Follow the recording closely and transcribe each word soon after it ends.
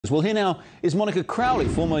Well, here now is Monica Crowley,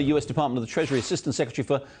 former U.S. Department of the Treasury Assistant Secretary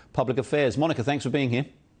for Public Affairs. Monica, thanks for being here.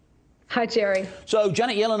 Hi, Jerry. So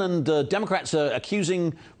Janet Yellen and Democrats are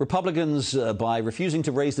accusing Republicans by refusing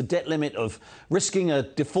to raise the debt limit of risking a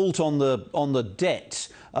default on the debt.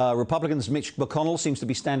 Republicans' Mitch McConnell seems to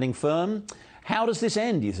be standing firm. How does this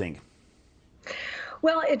end, do you think?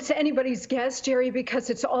 Well, it's anybody's guess, Jerry, because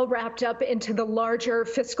it's all wrapped up into the larger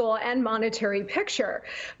fiscal and monetary picture.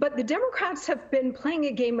 But the Democrats have been playing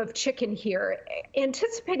a game of chicken here,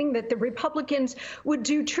 anticipating that the Republicans would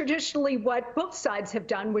do traditionally what both sides have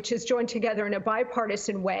done, which is join together in a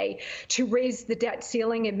bipartisan way to raise the debt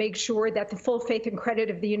ceiling and make sure that the full faith and credit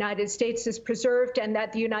of the United States is preserved and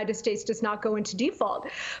that the United States does not go into default.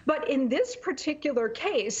 But in this particular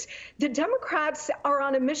case, the Democrats are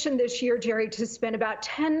on a mission this year, Jerry, to spend about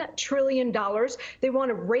 $10 trillion. They want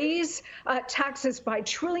to raise taxes by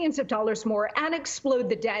trillions of dollars more and explode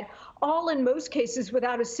the debt, all in most cases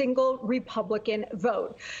without a single Republican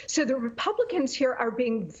vote. So the Republicans here are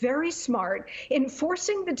being very smart in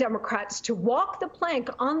forcing the Democrats to walk the plank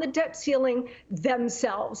on the debt ceiling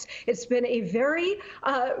themselves. It's been a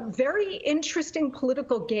very interesting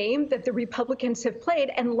political game that the Republicans have played,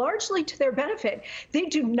 and largely to their benefit. They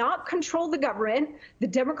do not control the government. The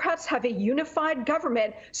Democrats have a unified government.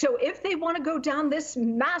 So if they want to go down this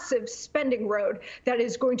massive spending road that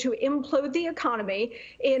is going to implode the economy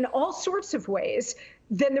in all sorts of ways,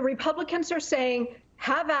 then the Republicans are saying,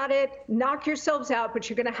 have at it, knock yourselves out, but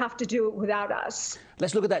you're going to have to do it without us.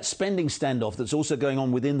 Let's look at that spending standoff that's also going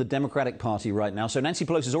on within the Democratic Party right now. So Nancy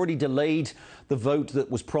Pelosi has already delayed the vote that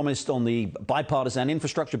was promised on the bipartisan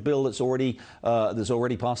infrastructure bill that's already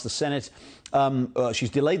passed the Senate. She's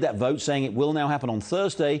delayed that vote, saying it will now happen on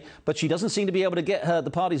Thursday, but she doesn't seem to be able to get the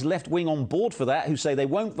party's left wing on board for that, who say they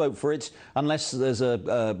won't vote for it unless there's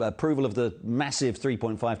approval of the massive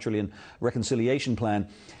 $3.5 trillion reconciliation plan.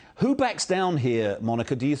 Who backs down here,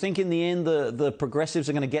 Monica? Do you think in the end the progressives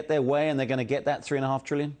are going to get their way and they're going to get that $3.5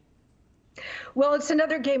 trillion? Well, it's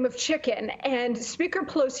another game of chicken, and Speaker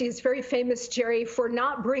Pelosi is very famous, Jerry, for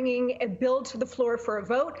not bringing a bill to the floor for a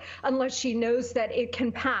vote unless she knows that it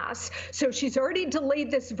can pass. So she's already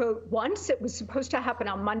delayed this vote once. It was supposed to happen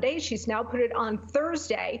on Monday. She's now put it on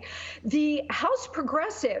Thursday. The House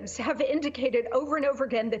progressives have indicated over and over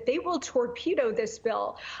again that they will torpedo this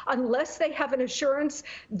bill unless they have an assurance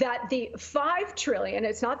that the $5 trillion,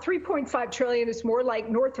 it's not $3.5 trillion, it's more like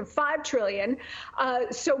north of $5 trillion,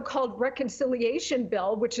 so-called reconciliation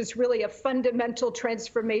bill, which is really a fundamental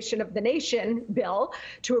transformation of the nation bill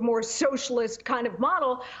to a more socialist kind of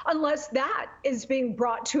model, unless that is being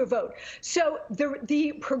brought to a vote. So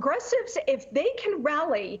the progressives, if they can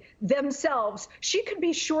rally themselves, she could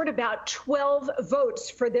be short about 12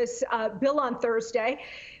 votes for this bill on Thursday.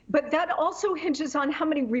 But that also hinges on how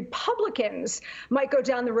many Republicans might go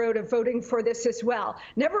down the road of voting for this as well.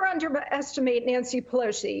 Never underestimate Nancy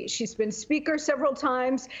Pelosi. She's been Speaker several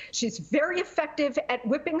times. She's very effective at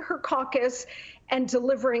whipping her caucus and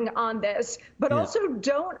delivering on this. But also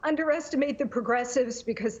don't underestimate the progressives,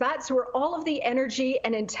 because that's where all of the energy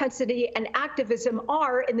and intensity and activism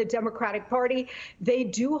are in the Democratic Party. They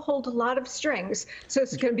do hold a lot of strings. So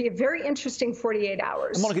it's going to be a very interesting 48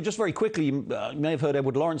 hours. And Monica, just very quickly, you may have heard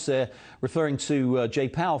Edward Lawrence there referring to Jay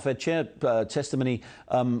Powell, Fed Chair testimony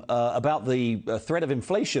about the threat of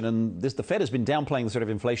inflation. And the Fed has been downplaying the threat of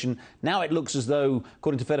inflation. Now it looks as though,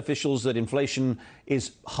 according to Fed officials, that inflation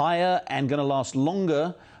is higher and going to last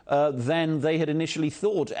longer than they had initially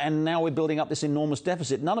thought. And now we're building up this enormous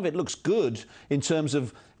deficit. None of it looks good in terms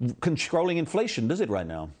of controlling inflation, does it, right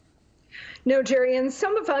now? No, Jerry, and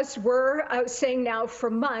some of us were saying now for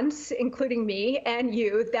months, including me and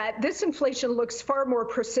you, that this inflation looks far more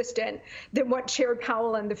persistent than what Chair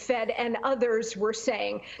Powell and the Fed and others were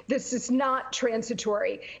saying. This is not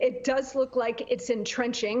transitory. It does look like it's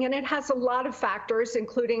entrenching, and it has a lot of factors,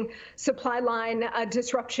 including supply line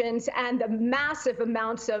disruptions and the massive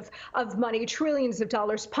amounts of money, trillions of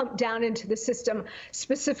dollars pumped down into the system,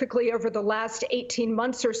 specifically over the last 18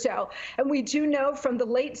 months or so. And we do know from the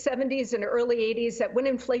late 70s and early 80s that when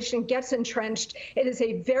inflation gets entrenched, it is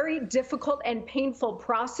a very difficult and painful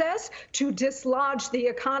process to dislodge the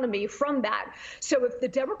economy from that. So if the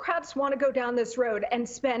Democrats want to go down this road and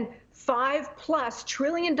spend $5+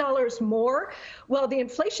 trillion more, well, the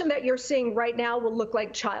inflation that you're seeing right now will look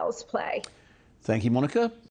like child's play. Thank you, Monica.